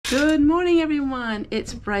Good morning, everyone.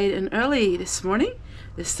 It's bright and early this morning.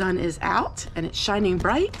 The sun is out and it's shining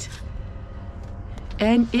bright.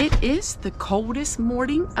 And it is the coldest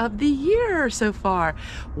morning of the year so far.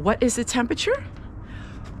 What is the temperature?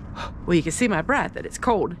 Well, you can see my breath that it's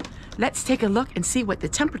cold. Let's take a look and see what the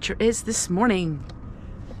temperature is this morning.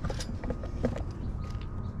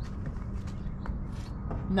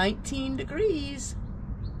 19 degrees.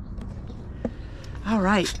 All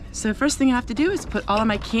right, so first thing I have to do is put all of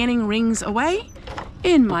my canning rings away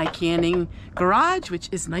in my canning garage, which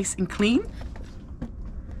is nice and clean.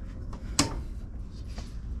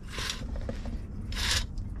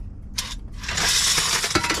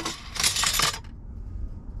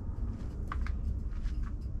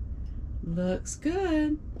 Looks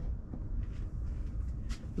good.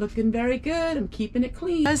 Looking very good. I'm keeping it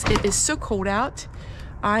clean. Because it is so cold out,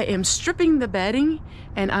 I am stripping the bedding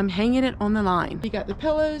and I'm hanging it on the line. You got the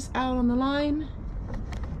pillows out on the line.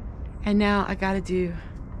 And now I gotta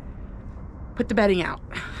put the bedding out.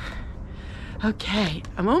 Okay,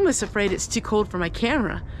 I'm almost afraid it's too cold for my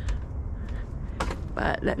camera.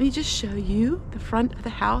 But let me just show you the front of the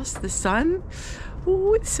house, the sun.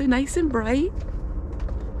 Oh, it's so nice and bright.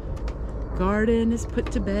 Garden is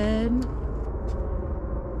put to bed.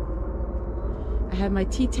 I have my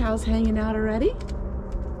tea towels hanging out already.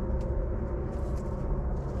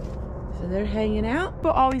 So they're hanging out.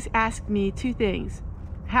 People always ask me two things.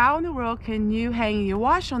 How in the world can you hang your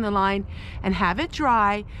wash on the line and have it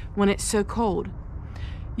dry when it's so cold?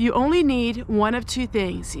 You only need one of two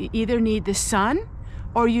things. You either need the sun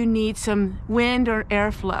or you need some wind or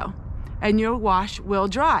airflow and your wash will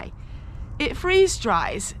dry. It freeze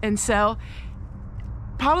dries, and so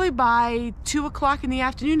probably by 2 o'clock in the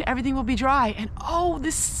afternoon, everything will be dry. And oh,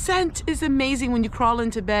 the scent is amazing when you crawl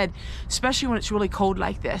into bed, especially when it's really cold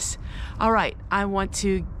like this. All right, I want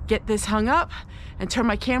to get this hung up and turn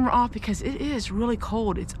my camera off because it is really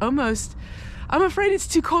cold. It's almost, I'm afraid it's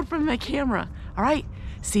too cold for my camera. All right,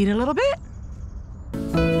 see you in a little bit.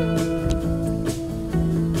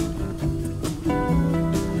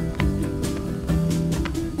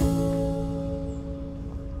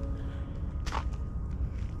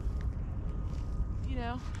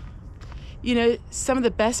 You know, some of the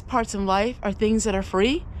best parts in life are things that are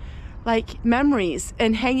free, like memories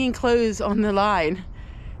and hanging clothes on the line.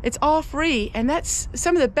 It's all free, and that's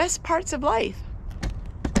some of the best parts of life.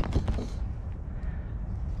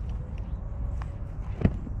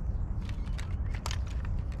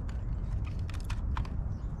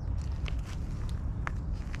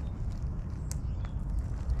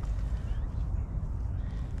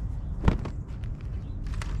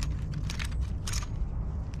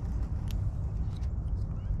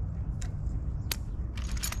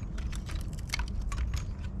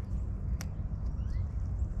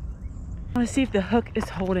 I want to see if the hook is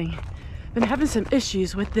holding. I've been having some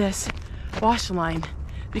issues with this wash line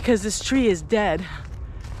because this tree is dead.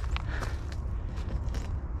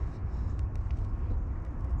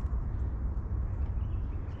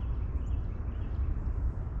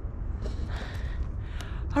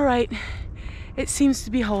 All right, it seems to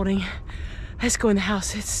be holding. Let's go in the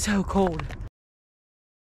house. It's so cold.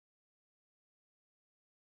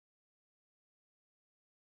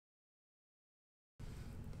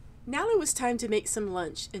 Now it was time to make some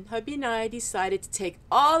lunch, and hubby and I decided to take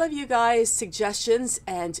all of you guys' suggestions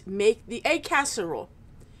and make the egg casserole.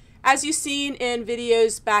 As you've seen in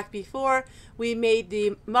videos back before, we made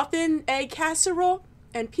the muffin egg casserole,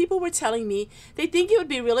 and people were telling me they think it would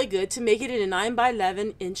be really good to make it in a 9 by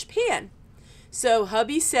 11 inch pan. So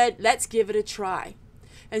hubby said, let's give it a try.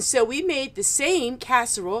 And so we made the same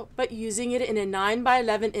casserole, but using it in a 9 by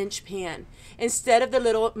 11 inch pan instead of the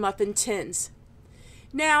little muffin tins.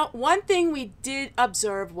 Now, one thing we did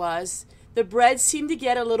observe was the bread seemed to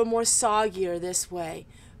get a little more soggier this way.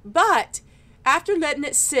 But after letting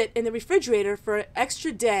it sit in the refrigerator for an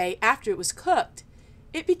extra day after it was cooked,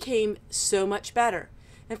 it became so much better.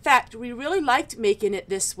 In fact, we really liked making it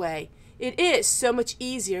this way. It is so much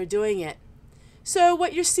easier doing it. So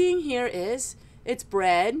what you're seeing here is it's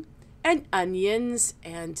bread and onions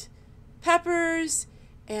and peppers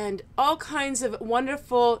and all kinds of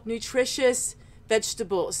wonderful, nutritious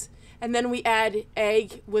vegetables, and then we add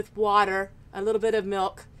egg with water, a little bit of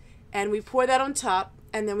milk, and we pour that on top,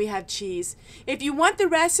 and then we have cheese. If you want the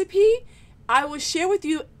recipe, I will share with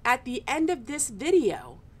you at the end of this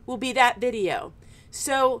video, will be that video.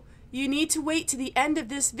 So you need to wait to the end of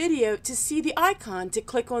this video to see the icon to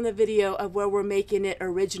click on the video of where we're making it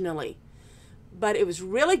originally. But it was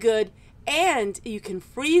really good, and you can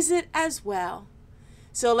freeze it as well.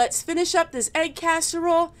 So let's finish up this egg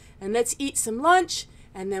casserole and let's eat some lunch,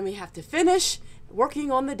 and then we have to finish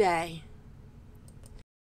working on the day.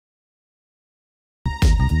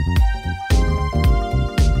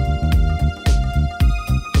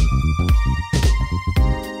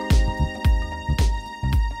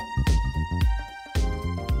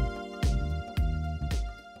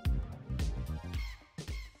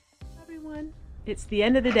 Everyone, it's the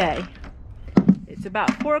end of the day. It's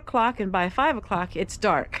about 4 o'clock, and by 5 o'clock it's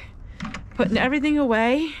dark. Putting everything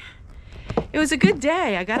away. It was a good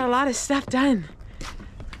day. I got a lot of stuff done.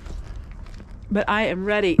 But I am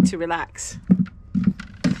ready to relax.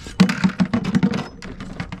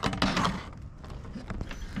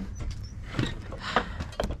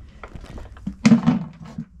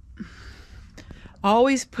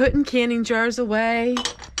 Always putting canning jars away.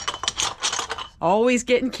 Always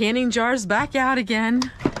getting canning jars back out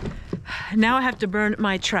again. Now I have to burn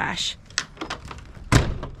my trash.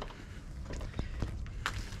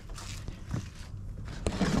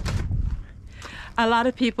 A lot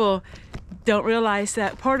of people don't realize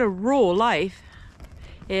that part of rural life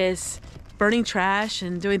is burning trash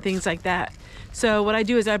and doing things like that. So what I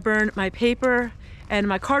do is I burn my paper and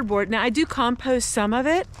my cardboard. Now I do compost some of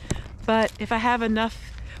it, but if I have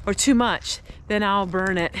enough or too much, then I'll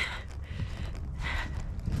burn it.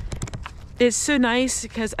 It's so nice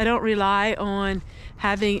because I don't rely on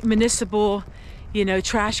having municipal,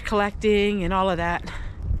 trash collecting and all of that.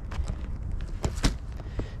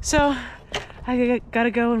 So I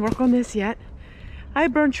gotta go and work on this yet. I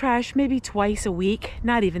burn trash maybe twice a week,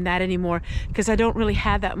 not even that anymore, because I don't really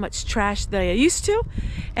have that much trash that I used to.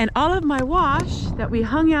 And all of my wash that we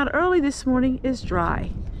hung out early this morning is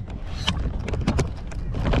dry.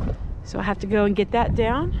 So I have to go and get that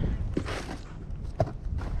down.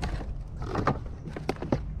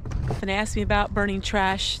 And asked me about burning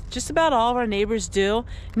trash. Just about all of our neighbors do.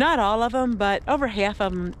 Not all of them, but over half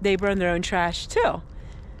of them, they burn their own trash too.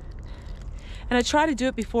 And I try to do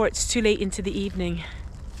it before it's too late into the evening.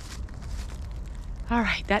 All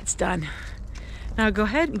right, that's done. Now I'll go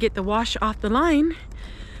ahead and get the wash off the line,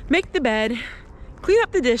 make the bed, clean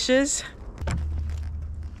up the dishes.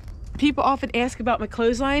 People often ask about my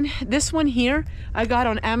clothesline. This one here, I got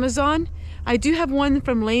on Amazon. I do have one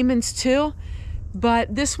from Layman's too,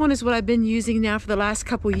 but this one is what I've been using now for the last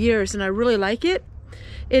couple years, and I really like it.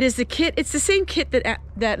 It is the kit, it's the same kit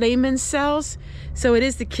that Layman's sells. So it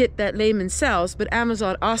is the kit that Layman's sells, but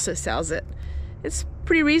Amazon also sells it. It's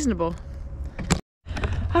pretty reasonable.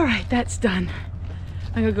 All right, that's done.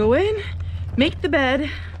 I'm gonna go in, make the bed.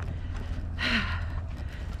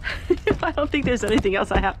 I don't think there's anything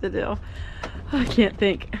else I have to do. I can't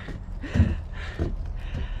think.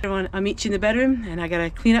 Everyone, I'll meet you in the bedroom, and I gotta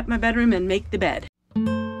clean up my bedroom and make the bed.